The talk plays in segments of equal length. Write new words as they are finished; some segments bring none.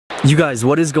You guys,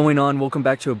 what is going on? Welcome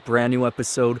back to a brand new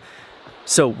episode.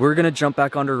 So we're gonna jump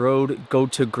back on the road, go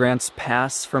to Grants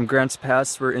Pass. From Grants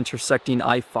Pass, we're intersecting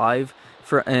I-5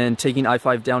 and taking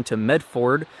I-5 down to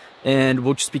Medford. And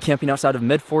we'll just be camping outside of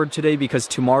Medford today because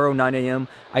tomorrow, 9 a.m.,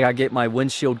 I gotta get my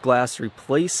windshield glass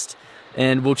replaced.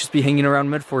 And we'll just be hanging around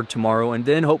Medford tomorrow, and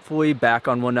then hopefully back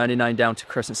on 199 down to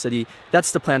Crescent City.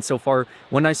 That's the plan so far.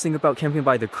 One nice thing about camping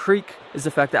by the creek is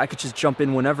the fact that I could just jump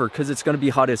in whenever, because it's going to be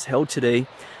hot as hell today.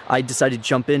 I decided to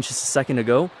jump in just a second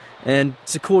ago, and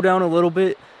to cool down a little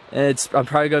bit. I'm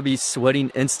probably going to be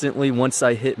sweating instantly once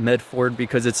I hit Medford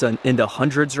because it's in the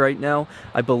hundreds right now.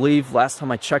 I believe last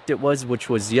time I checked it was, which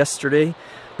was yesterday.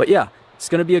 But yeah, it's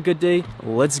going to be a good day.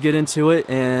 Let's get into it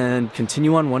and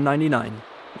continue on 199.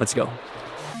 Let's go.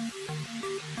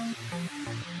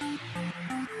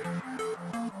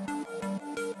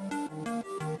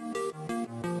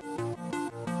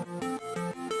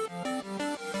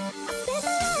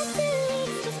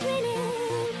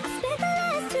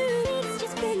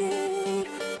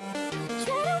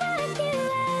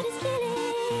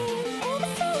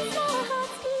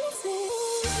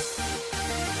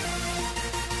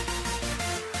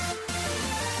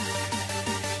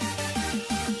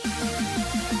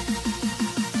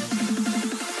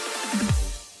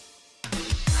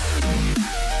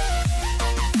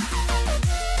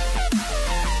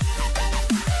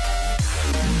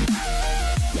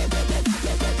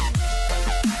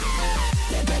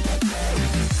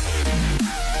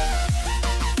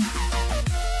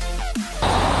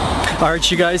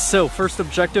 Alright you guys, so first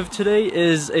objective today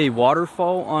is a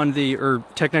waterfall on the, or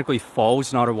technically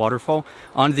falls, not a waterfall,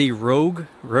 on the Rogue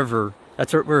River.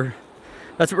 That's what we're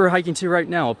hiking to right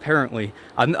now, apparently.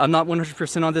 I'm not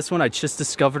 100% on this one. I just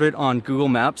discovered it on Google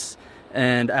Maps,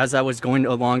 and as I was going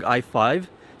along I-5,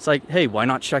 it's like, hey, why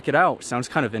not check it out? Sounds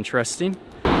kind of interesting.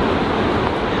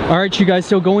 Alright you guys,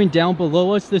 so going down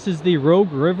below us, this is the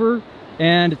Rogue River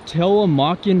and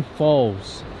Tillamook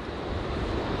Falls.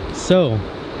 So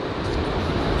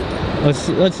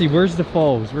let's see, where's the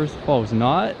falls? Where's the falls?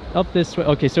 Not up this way.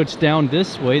 Okay, so it's down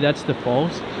this way. That's the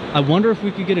falls. I wonder if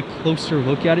we could get a closer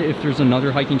look at it, if there's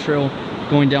another hiking trail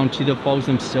going down to the falls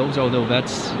themselves, although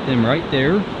that's them right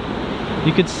there.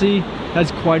 You could see it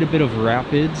has quite a bit of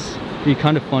rapids. It'd be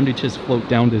kind of fun to just float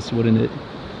down this, wouldn't it?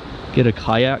 Get a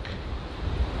kayak.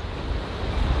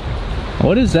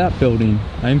 What is that building?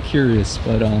 I'm curious,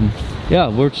 but yeah,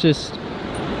 we'll just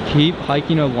keep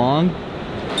hiking along.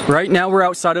 Right now we're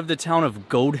outside of the town of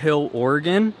Gold Hill,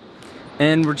 Oregon,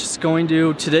 and we're just going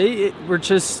to, today we're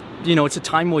just, you know, it's a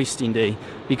time wasting day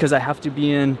because I have to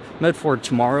be in Medford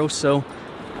tomorrow, so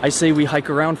I say we hike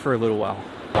around for a little while.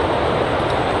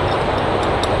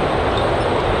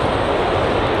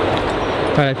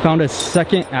 Alright, I found a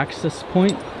second access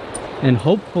point, and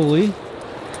hopefully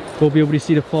we'll be able to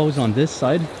see the falls on this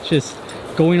side. Just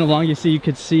going along, you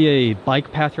could see a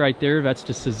bike path right there. That's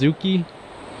to Suzuki.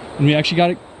 And we actually got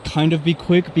to kind of be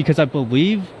quick because I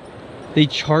believe they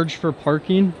charge for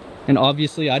parking, and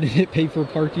obviously I didn't pay for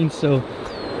parking, so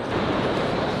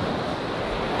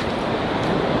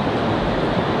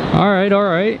all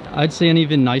right, I'd say an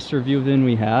even nicer view than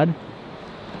we had.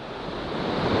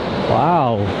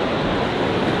 Wow.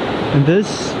 And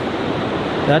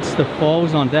that's the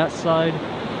falls on that side.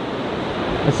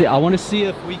 Let's see, I want to see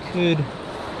if we could,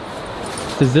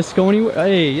 does this go anywhere?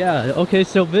 Hey, yeah, okay,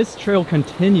 so this trail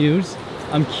continues.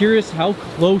 I'm curious, how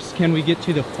close can we get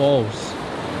to the falls?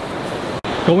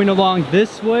 Going along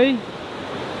this way.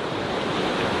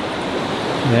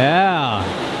 Yeah.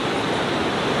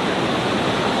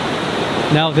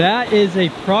 Now that is a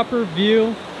proper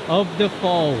view of the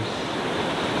falls.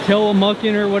 Tillamook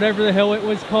or whatever the hell it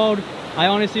was called. I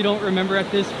honestly don't remember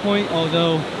at this point,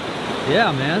 although,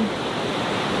 yeah, man.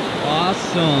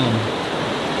 Awesome.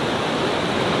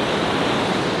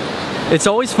 It's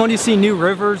always fun to see new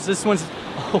rivers. This one's,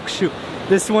 oh shoot,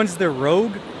 this one's the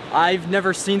Rogue. I've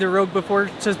never seen the Rogue before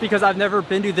just because I've never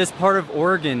been to this part of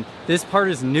Oregon. This part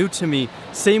is new to me.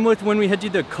 Same with when we head to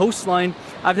the coastline.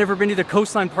 I've never been to the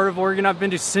coastline part of Oregon. I've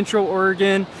been to Central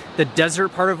Oregon, the desert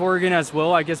part of Oregon as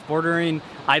well, I guess bordering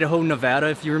Idaho, Nevada,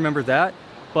 if you remember that.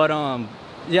 But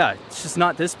yeah, it's just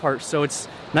not this part. So it's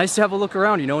nice to have a look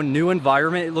around, you know, a new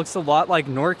environment. It looks a lot like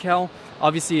NorCal.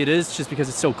 Obviously it is just because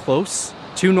it's so close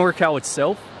to NorCal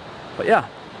itself. But yeah,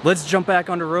 let's jump back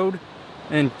on the road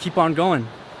and keep on going.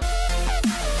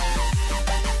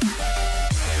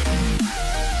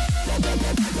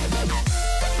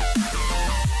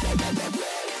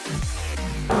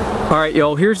 Alright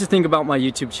y'all, here's the thing about my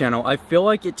YouTube channel. I feel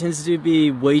like it tends to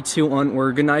be way too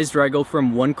unorganized where I go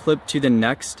from one clip to the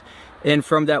next. And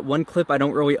from that one clip, I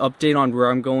don't really update on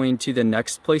where I'm going to the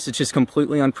next place. It's just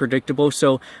completely unpredictable.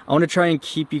 So I want to try and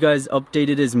keep you guys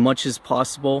updated as much as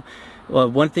possible.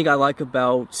 One thing I like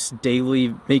about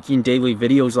making daily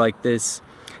videos like this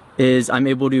is I'm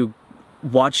able to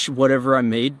watch whatever I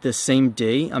made the same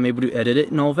day. I'm able to edit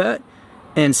it and all that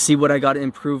and see what I got to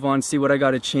improve on, see what I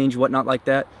got to change, whatnot like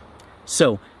that.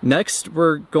 So next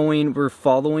we're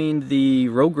following the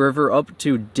Rogue River up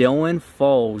to Dillon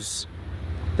Falls.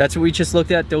 That's what we just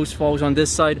looked at, those falls on this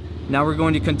side. Now we're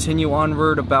going to continue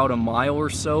onward about a mile or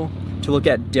so to look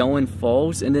at Dillon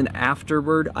Falls, and then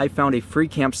afterward I found a free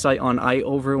campsite on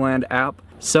iOverland app.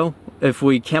 So if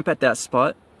we camp at that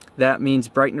spot, that means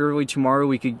bright and early tomorrow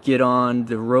we could get on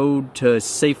the road to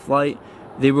Safelite.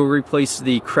 They will replace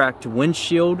the cracked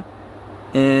windshield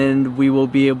and we will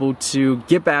be able to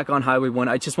get back on Highway 1.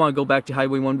 I just want to go back to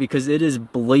Highway 1 because it is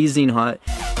blazing hot.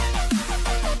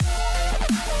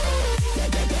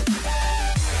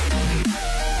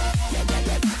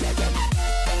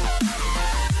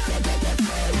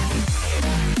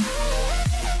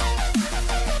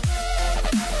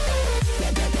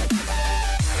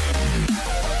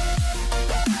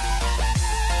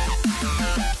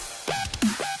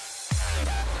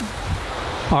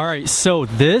 Alright, so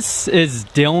this is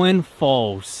Dillon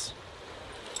Falls.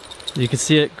 You can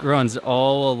see it runs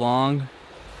all along.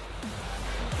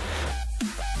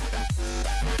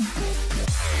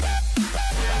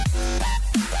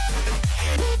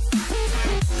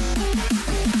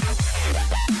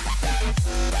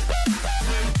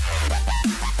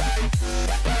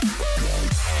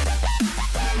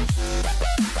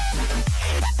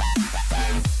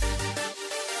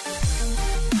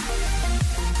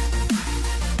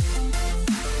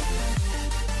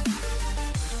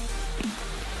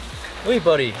 Hey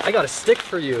buddy, I got a stick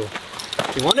for you.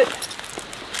 You want it?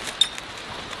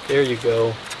 There you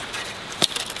go.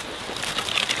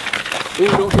 Ooh,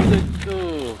 don't hit it.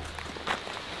 Ooh.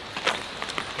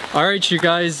 Alright you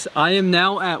guys, I am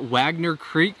now at Wagner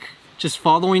Creek, just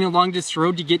following along this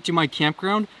road to get to my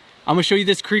campground. I'm gonna show you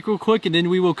this creek real quick and then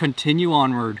we will continue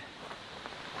onward.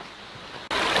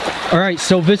 Alright,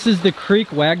 so this is the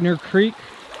creek, Wagner Creek.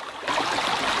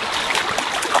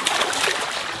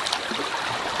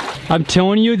 I'm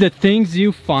telling you, the things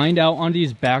you find out on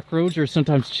these back roads are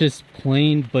sometimes just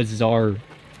plain bizarre.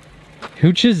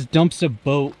 Who just dumps a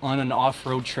boat on an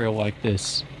off-road trail like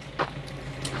this?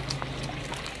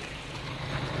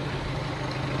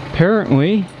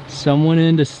 Apparently, someone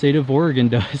in the state of Oregon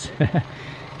does.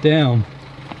 Damn.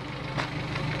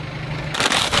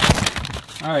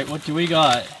 Alright, what do we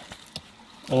got?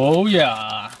 Oh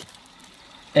yeah.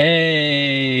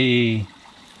 Hey.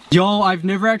 Y'all, I've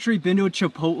never actually been to a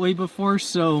Chipotle before,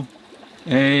 so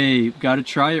hey, gotta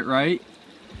try it, right?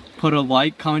 Put a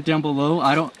like, comment down below.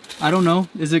 I don't know.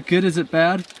 Is it good? Is it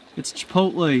bad? It's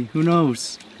Chipotle. Who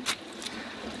knows?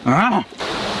 Ah!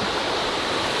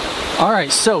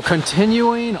 Alright, so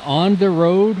continuing on the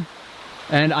road,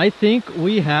 and I think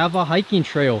we have a hiking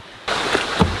trail.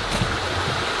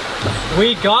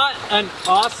 We got an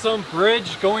awesome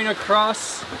bridge going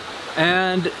across,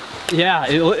 and yeah,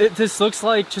 this looks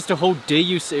like just a whole day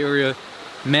use area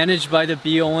managed by the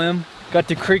BLM. Got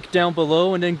the creek down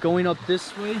below, and then going up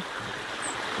this way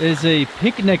is a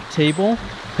picnic table.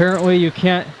 Apparently you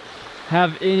can't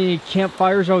have any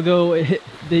campfires, although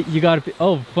you gotta,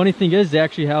 oh, funny thing is they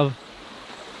actually have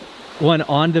one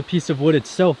on the piece of wood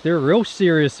itself. They're real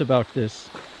serious about this.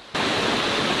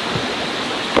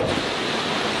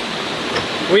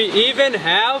 We even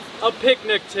have a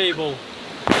picnic table.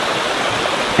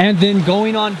 And then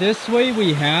going on this way,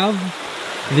 we have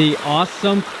the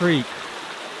awesome creek.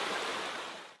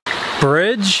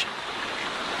 Bridge,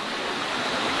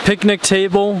 picnic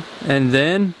table, and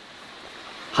then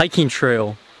hiking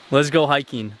trail. Let's go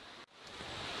hiking.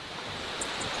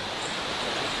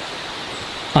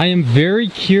 I am very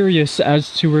curious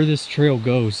as to where this trail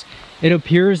goes. It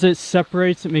appears it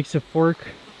separates, it makes a fork.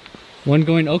 One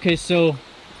going, okay, so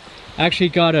actually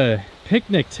got a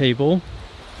picnic table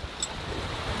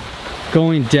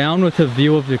going down with a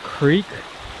view of the creek.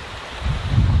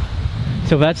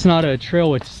 So that's not a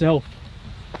trail itself.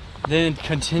 Then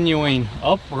continuing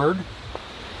upward,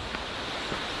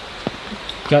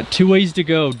 got two ways to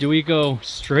go. Do we go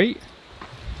straight?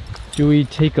 Do we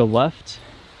take a left?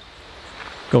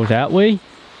 Go that way?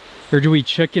 Or do we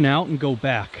chicken out and go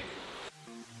back?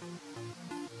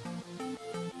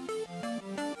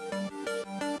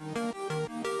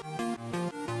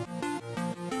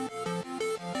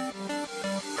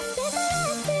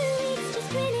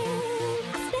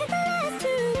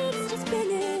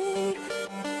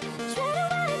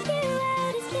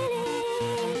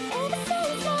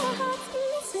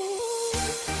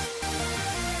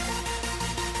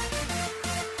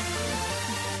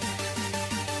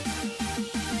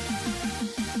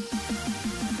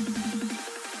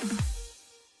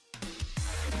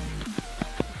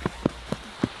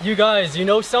 You guys, you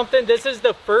know something? This is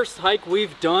the first hike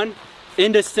we've done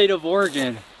in the state of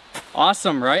Oregon.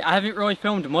 Awesome, right? I haven't really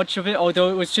filmed much of it, although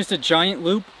it was just a giant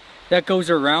loop that goes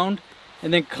around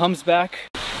and then comes back.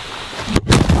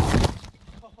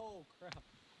 Oh crap.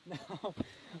 No.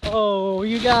 Oh,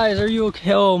 you guys, are you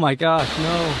okay? Oh my gosh,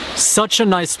 no. Such a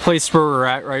nice place where we're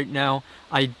at right now.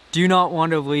 I do not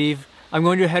want to leave. I'm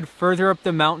going to head further up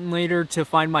the mountain later to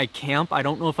find my camp. I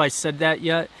don't know if I said that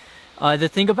yet. The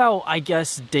thing about, I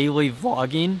guess, daily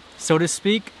vlogging, so to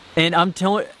speak, and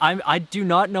I do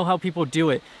not know how people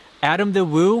do it. Adam the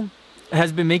Woo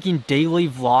has been making daily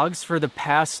vlogs for the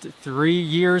past 3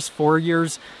 years, 4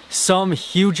 years, some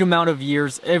huge amount of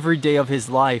years, every day of his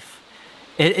life.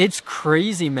 It's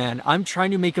crazy, man. I'm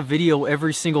trying to make a video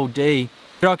every single day.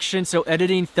 Production, so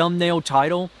editing, thumbnail,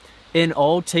 title, in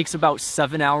all takes about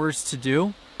 7 hours to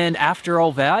do. And after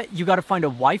all that, you got to find a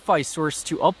Wi-Fi source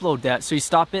to upload that. So you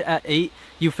stop it at 8,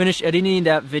 you finish editing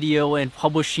that video and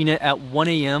publishing it at 1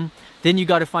 a.m. Then you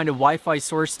got to find a Wi-Fi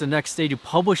source the next day to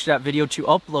publish that video, to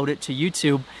upload it to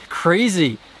YouTube.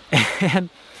 Crazy.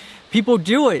 And people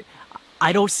do it.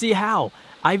 I don't see how.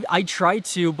 I try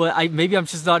to, but maybe I'm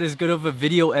just not as good of a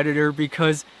video editor,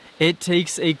 because it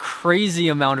takes a crazy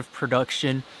amount of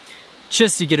production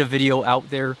just to get a video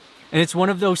out there. And it's one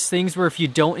of those things where if you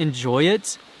don't enjoy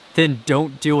it, then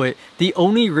don't do it. The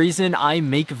only reason I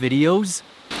make videos,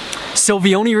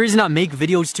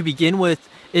 to begin with,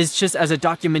 is just as a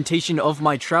documentation of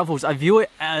my travels. I view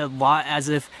it a lot as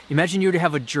if, imagine you were to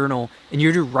have a journal and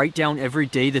you're to write down every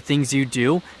day the things you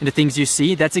do and the things you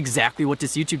see. That's exactly what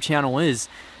this YouTube channel is.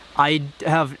 I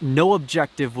have no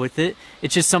objective with it.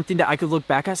 It's just something that I could look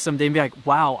back at someday and be like,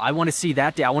 wow, I want to see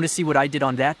that day. I want to see what I did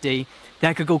on that day. Then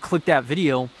I could go click that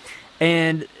video.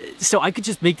 And so I could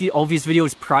just make all these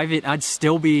videos private and I'd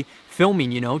still be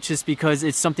filming, you know, just because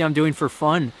it's something I'm doing for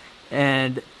fun.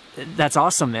 And that's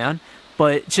awesome, man.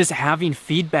 But just having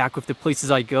feedback with the places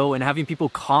I go and having people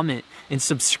comment and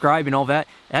subscribe and all that,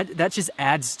 that just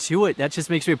adds to it. That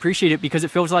just makes me appreciate it, because it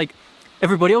feels like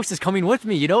everybody else is coming with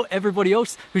me, you know? Everybody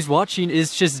else who's watching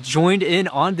is just joined in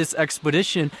on this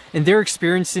expedition, and they're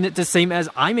experiencing it the same as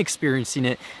I'm experiencing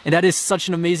it. And that is such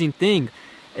an amazing thing.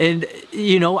 And,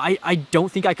 you know, I don't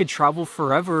think I could travel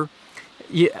forever.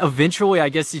 Eventually, I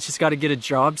guess you just got to get a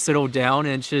job, settle down,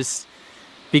 and just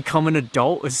become an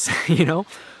adult, you know?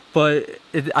 But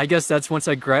I guess that's once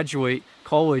I graduate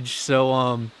college.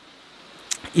 So,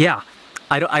 yeah,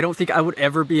 I don't think I would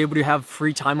ever be able to have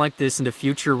free time like this in the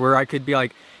future, where I could be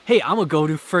like, hey, I'm gonna go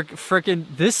to frickin'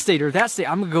 this state or that state.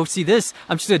 I'm gonna go see this.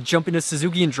 I'm just gonna jump into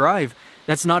Suzuki and drive.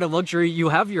 That's not a luxury you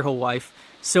have your whole life.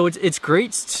 So it's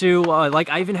great to, like,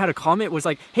 I even had a comment was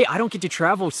like, hey, I don't get to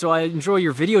travel, so I enjoy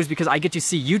your videos because I get to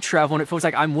see you travel and it feels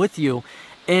like I'm with you.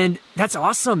 And that's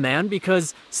awesome, man,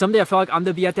 because someday I feel like I'm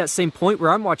gonna be at that same point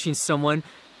where I'm watching someone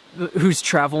who's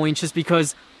traveling just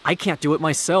because I can't do it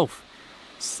myself.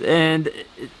 And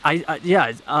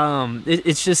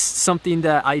it's just something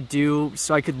that I do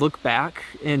so I could look back,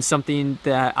 and something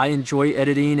that I enjoy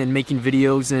editing and making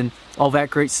videos and all that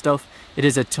great stuff. It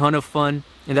is a ton of fun,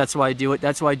 and that's why I do it.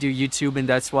 That's why I do YouTube, and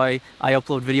that's why I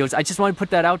upload videos. I just want to put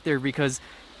that out there because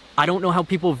I don't know how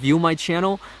people view my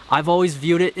channel. I've always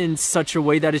viewed it in such a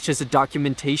way that it's just a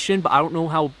documentation, but I don't know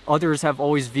how others have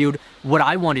always viewed what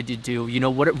I wanted to do. You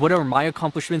know, what are my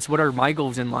accomplishments? What are my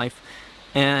goals in life?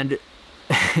 And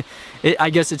I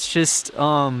guess it's just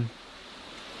not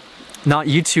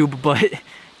YouTube, but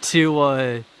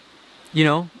to you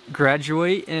know,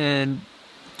 graduate and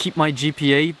keep my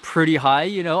GPA pretty high.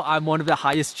 You know, I'm one of the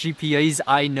highest GPAs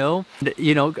I know.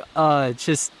 You know,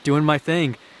 just doing my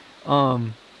thing.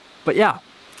 But yeah,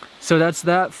 so that's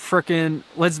that. Frickin',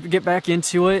 let's get back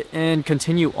into it and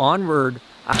continue onward.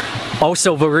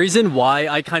 Also, the reason why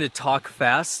I kind of talk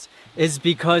fast is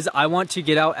because I want to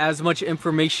get out as much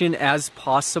information as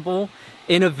possible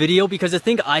in a video, because the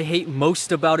thing I hate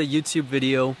most about a YouTube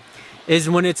video is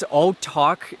when it's all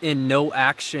talk and no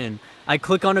action. I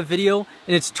click on a video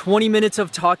and it's 20 minutes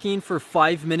of talking for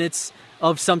 5 minutes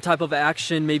of some type of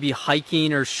action, maybe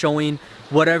hiking or showing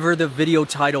whatever the video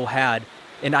title had.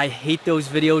 And I hate those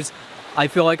videos. I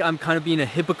feel like I'm kind of being a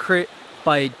hypocrite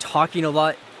by talking a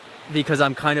lot, because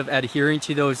I'm kind of adhering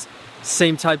to those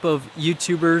same type of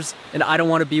YouTubers, and I don't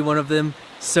want to be one of them.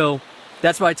 So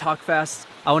that's why I talk fast.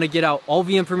 I want to get out all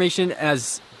the information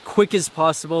as quick as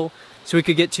possible so we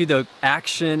could get to the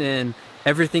action and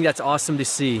everything that's awesome to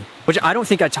see. Which I don't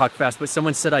think I talk fast, but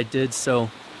someone said I did, so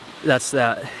that's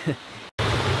that.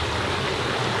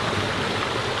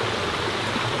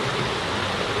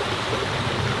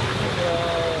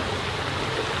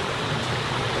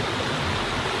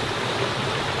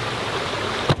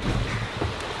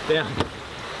 Damn.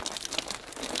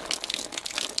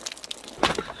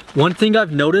 One thing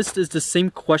I've noticed is the same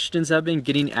questions have been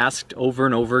getting asked over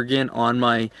and over again on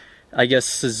my, I guess,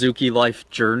 Suzuki Life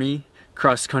Journey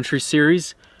cross-country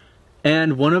series.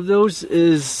 And one of those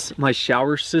is my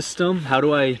shower system. How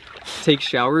do I take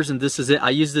showers? And this is it.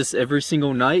 I use this every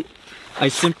single night. I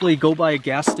simply go by a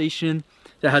gas station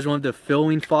that has one of the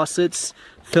filling faucets,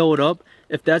 fill it up.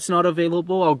 If that's not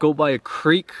available, I'll go by a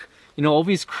creek. You know, all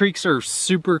these creeks are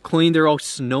super clean. They're all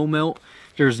snow melt.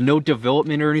 There's no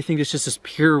development or anything. It's just this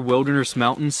pure wilderness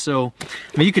mountain. So,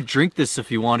 I mean, you could drink this if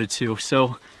you wanted to.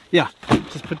 So, yeah,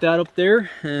 just put that up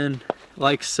there and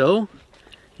like so.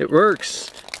 It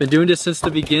works. Been doing this since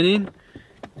the beginning.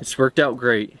 It's worked out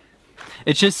great.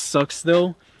 It just sucks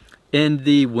though in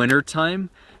the winter time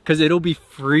because it'll be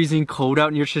freezing cold out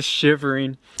and you're just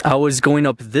shivering. I was going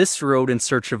up this road in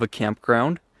search of a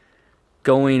campground.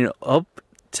 Going up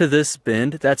to this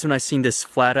bend, that's when I seen this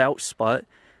flat out spot.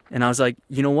 And I was like,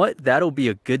 you know what? That'll be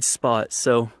a good spot.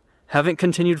 So, haven't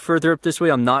continued further up this way.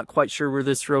 I'm not quite sure where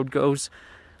this road goes.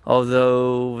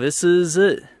 Although, this is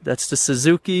it. That's the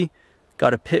Suzuki.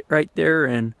 Got a pit right there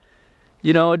and,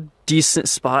 you know, a decent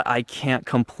spot. I can't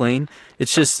complain.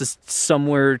 It's just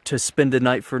somewhere to spend the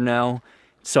night for now.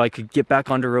 So I could get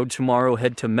back on the road tomorrow,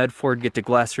 head to Medford, get the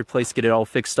glass replaced, get it all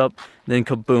fixed up, then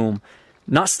kaboom.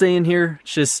 Not staying here,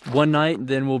 just one night,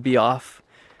 then we'll be off.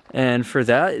 And for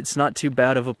that, it's not too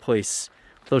bad of a place.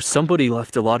 Though somebody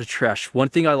left a lot of trash. One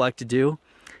thing I like to do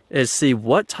is see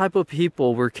what type of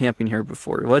people were camping here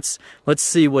before. Let's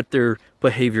see what their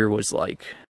behavior was like.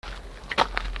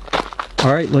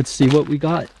 All right, let's see what we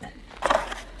got.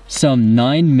 Some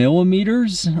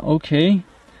 9mm, okay.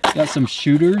 Got some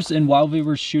shooters, and while we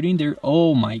were shooting there,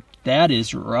 oh my, that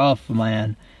is rough,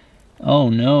 man. Oh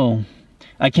no.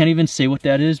 I can't even say what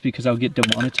that is because I'll get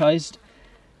demonetized.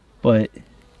 But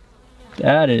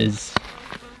that is,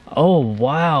 oh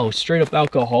wow, straight up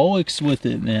alcoholics with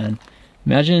it, man.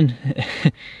 Imagine,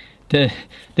 they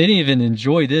didn't even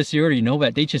enjoy this. You already know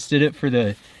that. They just did it for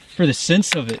the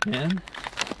sense of it, man.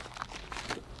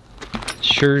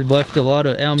 Sure left a lot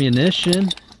of ammunition.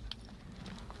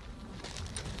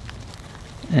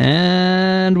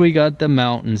 And we got the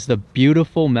mountains, the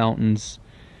beautiful mountains.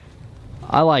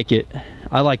 I like it.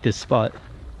 I like this spot.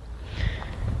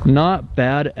 Not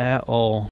bad at all.